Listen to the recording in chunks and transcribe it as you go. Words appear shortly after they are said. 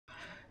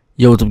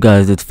Yo, what's up,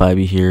 guys? It's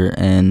Fibey here,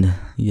 and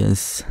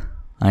yes,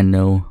 I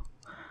know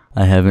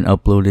I haven't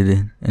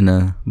uploaded in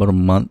about a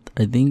month,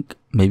 I think,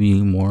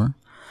 maybe more,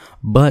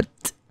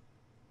 but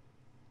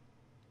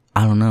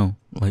I don't know.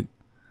 Like,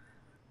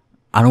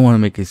 I don't want to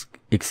make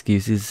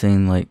excuses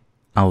saying like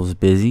I was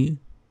busy.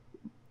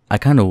 I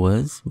kind of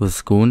was with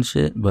school and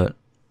shit, but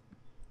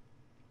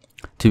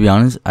to be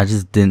honest, I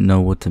just didn't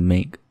know what to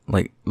make.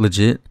 Like,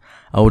 legit,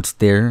 I would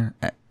stare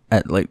at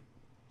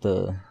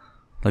the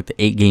the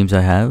 8 games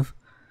I have.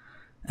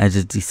 I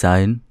just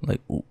decide like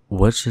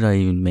what should I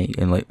even make,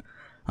 and like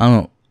I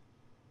don't know,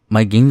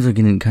 my games are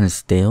getting kind of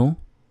stale.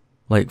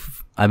 Like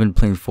I've been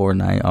playing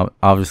Fortnite.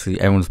 Obviously,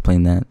 everyone's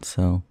playing that,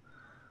 so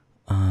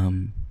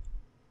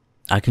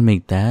I can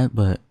make that,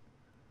 but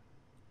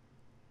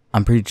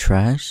I'm pretty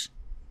trash,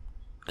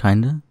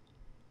 kinda.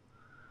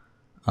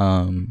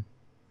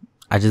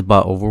 I just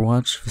bought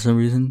Overwatch for some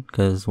reason,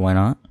 cause why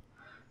not?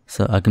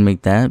 So I can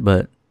make that,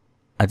 but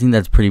I think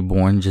that's pretty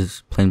boring,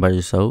 just playing by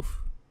yourself.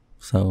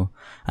 So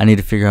I need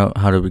to figure out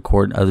how to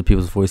record other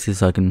people's voices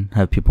so I can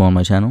have people on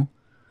my channel.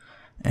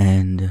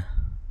 And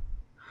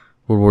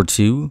World War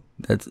II,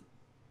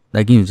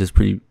 that game is just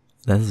pretty.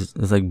 It's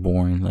like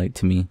boring, like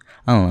to me.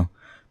 I don't know,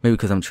 maybe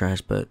because I'm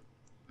trash, but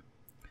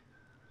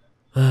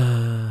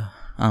I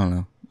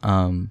don't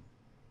know.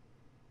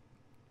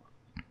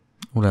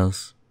 What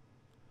else?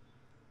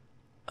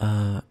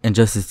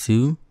 Injustice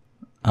 2.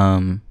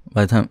 By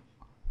the time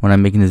when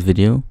I'm making this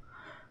video,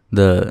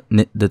 the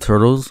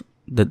turtles,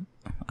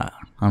 I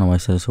don't know why I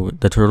said it so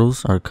weird. The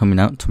turtles are coming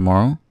out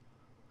tomorrow,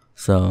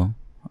 so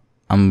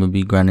I'm gonna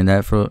be grinding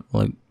that for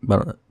like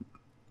about a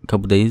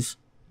couple days,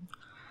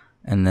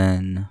 and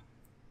then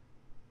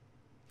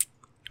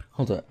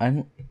hold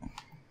on.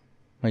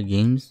 My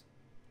games.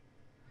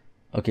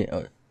 Okay,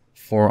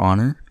 For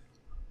Honor.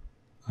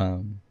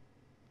 I'm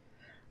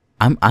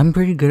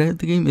pretty good at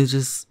the game. It's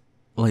just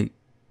like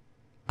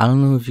I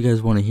don't know if you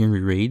guys want to hear me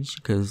rage,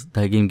 because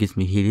that game gets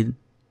me heated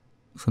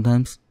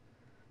sometimes.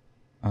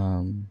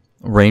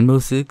 Rainbow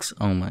Six.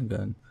 Oh my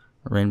god,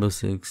 Rainbow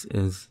Six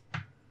is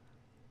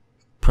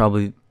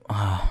probably.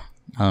 I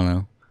don't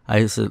know. I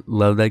used to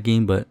love that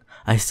game, but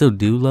I still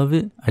do love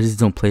it. I just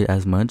don't play it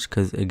as much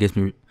because it gets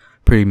me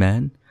pretty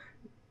mad.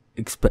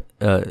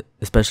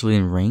 Especially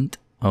in ranked.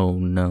 Oh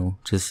no,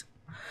 that's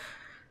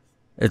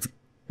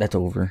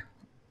over.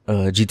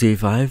 GTA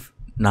 5,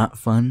 not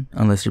fun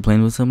unless you're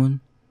playing with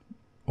someone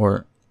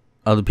or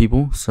other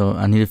people. So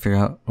I need to figure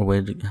out a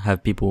way to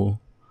have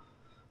people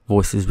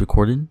voices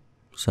recorded.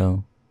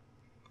 So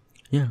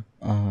yeah,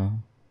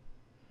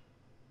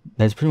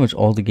 that's pretty much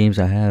all the games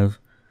I have.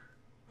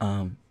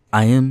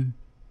 I am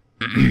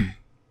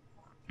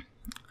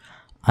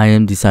I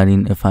am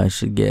deciding if I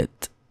should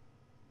get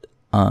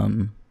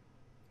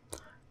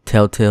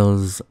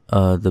Telltale's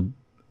the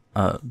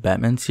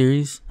Batman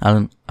series.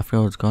 I forgot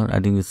what it's called. I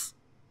think it's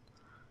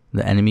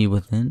The Enemy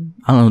Within.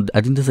 I don't know.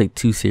 I think there's like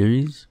 2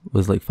 series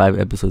with like 5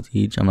 episodes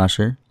each. I'm not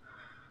sure,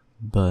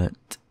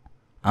 but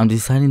I'm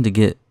deciding to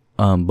get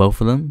both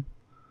of them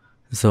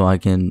so I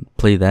can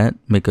play that,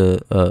 make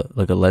a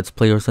like a let's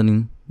play or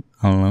something.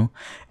 I don't know.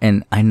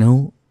 And I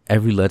know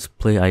every let's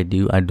play I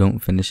do, I don't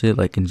finish it,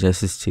 like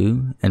Injustice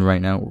 2 and right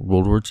now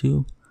World War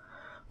 2.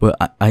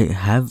 But I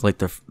have like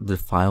the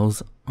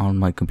files on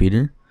my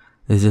computer.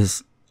 It's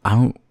just I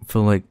don't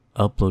feel like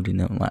uploading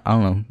them. Like I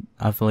don't know.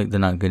 I feel like they're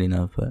not good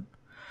enough, but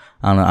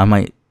I don't know. I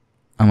might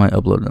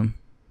upload them.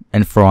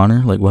 And For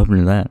Honor, like what happened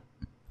to that?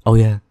 Oh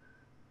yeah,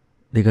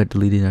 they got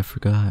deleted. I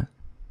forgot.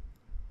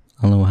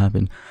 I don't know what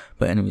happened.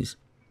 But anyways,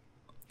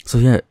 so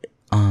yeah,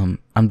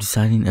 I'm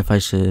deciding if I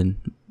should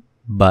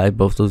buy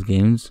both those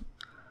games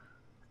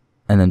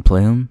and then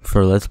play them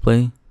for Let's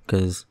Play,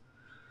 because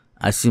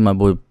I see my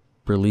boy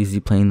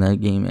Berleezy playing that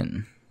game,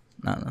 and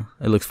I don't know,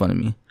 it looks fun to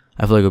me.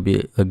 I feel like it'll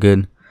be a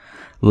good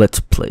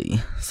Let's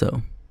Play.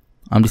 So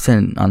I'm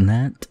deciding on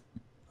that.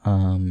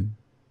 I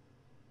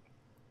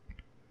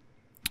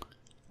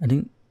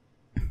think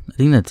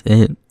that's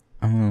it.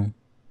 I don't know.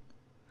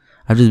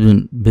 I've just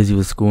been busy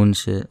with school and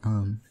shit.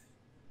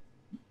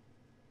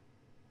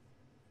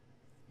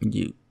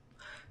 You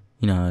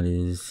know how it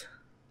is.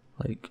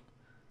 Like,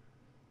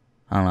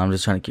 I don't know. I'm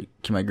just trying to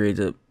keep my grades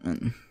up.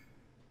 And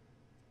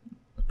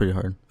it's pretty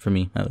hard for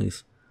me, at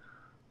least.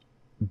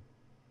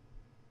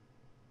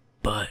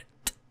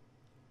 But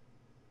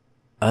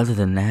other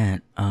than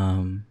that,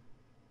 I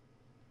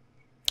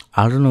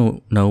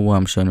don't know what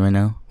I'm showing right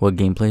now. What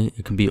gameplay?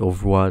 It can be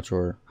Overwatch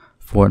or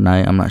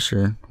Fortnite. I'm not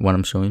sure what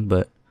I'm showing,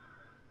 but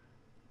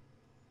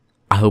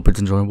I hope it's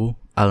enjoyable.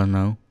 I don't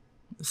know.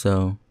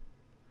 So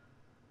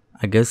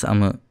I guess I'm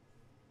gonna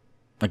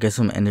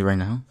end it right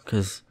now,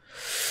 because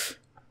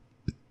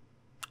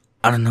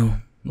I don't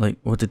know like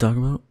what to talk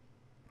about.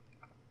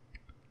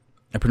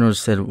 I pretty much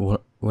said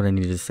what I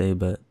needed to say,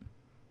 but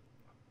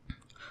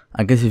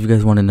I guess if you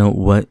guys want to know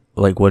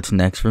what's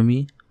next for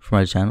me for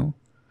my channel,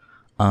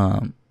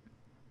 I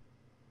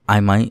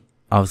might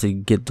obviously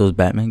get those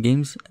Batman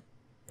games.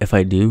 If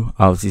I do,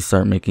 obviously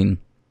start making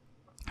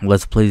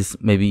Let's Plays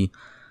maybe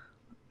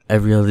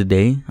every other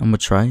day. I'm gonna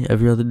try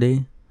every other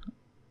day.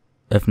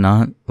 if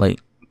not like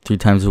 3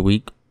 times a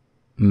week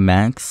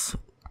max.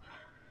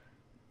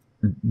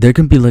 There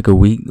can be like a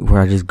week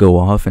where I just go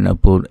off and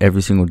upload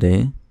every single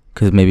day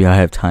because maybe I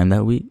have time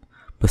that week.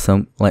 But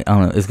some, like, I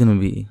don't know, it's gonna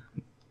be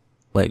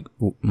like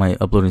my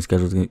uploading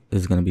schedule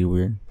is gonna be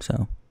weird.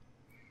 So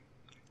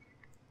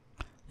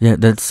yeah,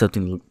 that's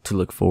something to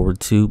look forward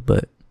to.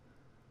 But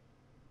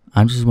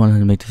I just wanted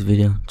to make this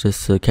video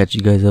just to catch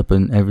you guys up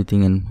on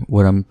everything and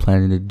what I'm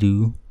planning to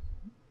do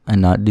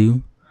and not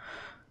do.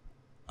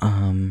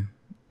 I'm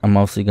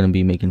also gonna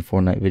be making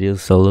Fortnite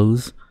videos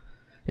solos.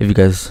 If you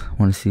guys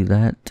want to see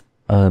that.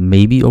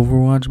 Maybe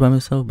Overwatch by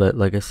myself, but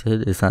like I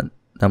said, it's not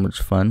that much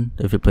fun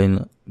if you're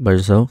playing by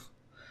yourself.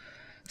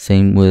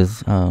 Same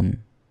with I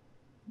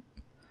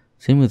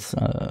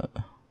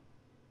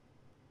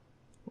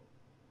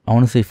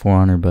want to say For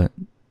Honor, but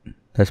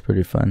that's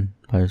pretty fun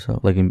by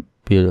yourself. Like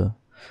be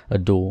a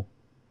duel.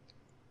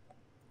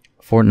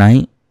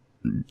 Fortnite,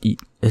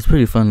 it's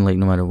pretty fun, like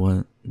no matter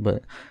what.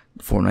 But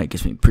Fortnite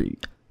gets me pretty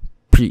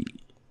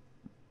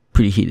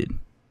heated.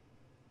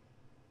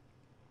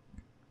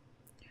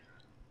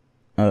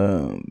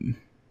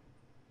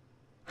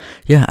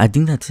 Yeah, I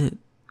think that's it,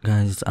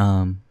 guys.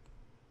 I'm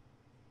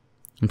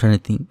trying to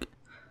think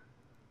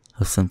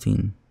of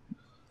something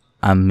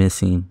I'm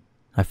missing.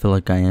 I feel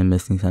like I am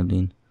missing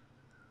something.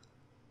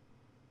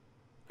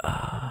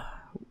 I'm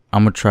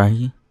gonna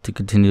try to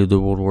continue the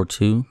World War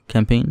II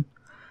campaign.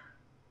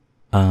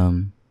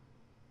 Yeah,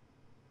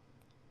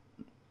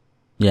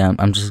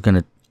 I'm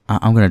gonna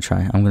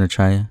try. I'm gonna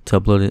try to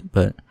upload it,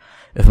 but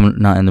if I'm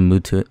not in the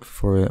mood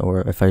for it,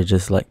 or if I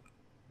just like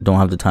don't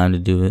have the time to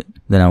do it,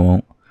 then I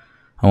won't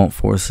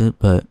force it.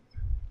 But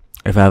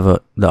if I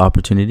have the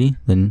opportunity,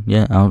 then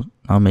yeah,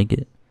 I'll make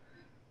it.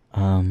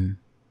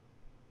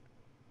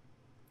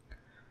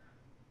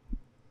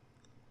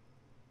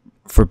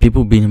 For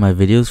people being in my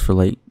videos for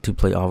like to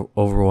play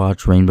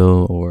Overwatch,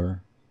 Rainbow,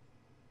 or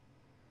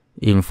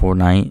even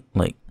Fortnite,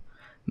 like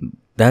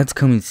that's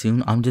coming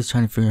soon. I'm just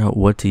trying to figure out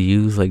what to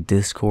use, like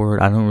Discord.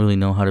 I don't really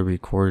know how to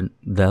record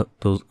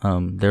those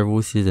their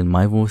voices and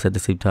my voice at the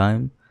same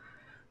time.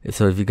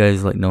 So if you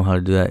guys like know how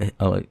to do that,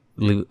 like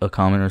leave a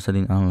comment or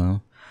something. I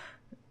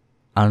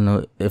don't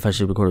know if I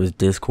should record with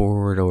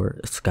Discord or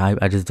Skype.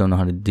 I just don't know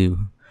how to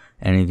do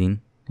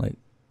anything. Like,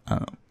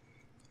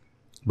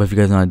 but if you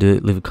guys know how to do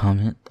it, leave a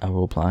comment. I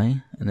will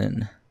reply, and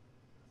then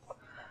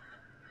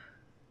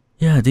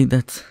yeah, I think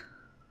that's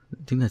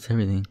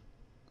everything.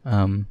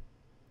 I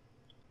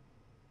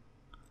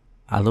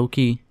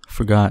low-key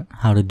forgot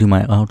how to do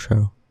my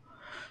outro,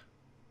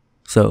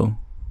 so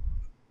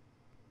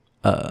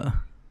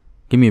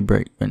give me a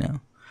break right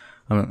now.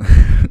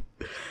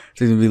 It's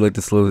gonna be like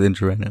the slowest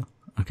intro right now.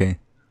 Okay.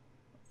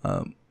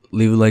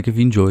 Leave a like if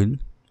you enjoyed.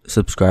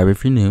 Subscribe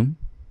if you're new.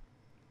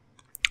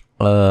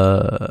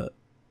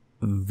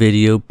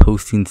 Video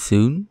posting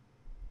soon.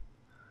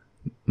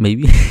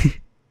 Maybe.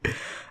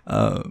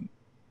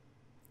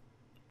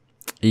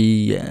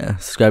 Yeah.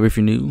 Subscribe if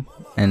you're new.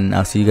 And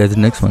I'll see you guys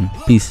in the next one.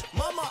 Peace.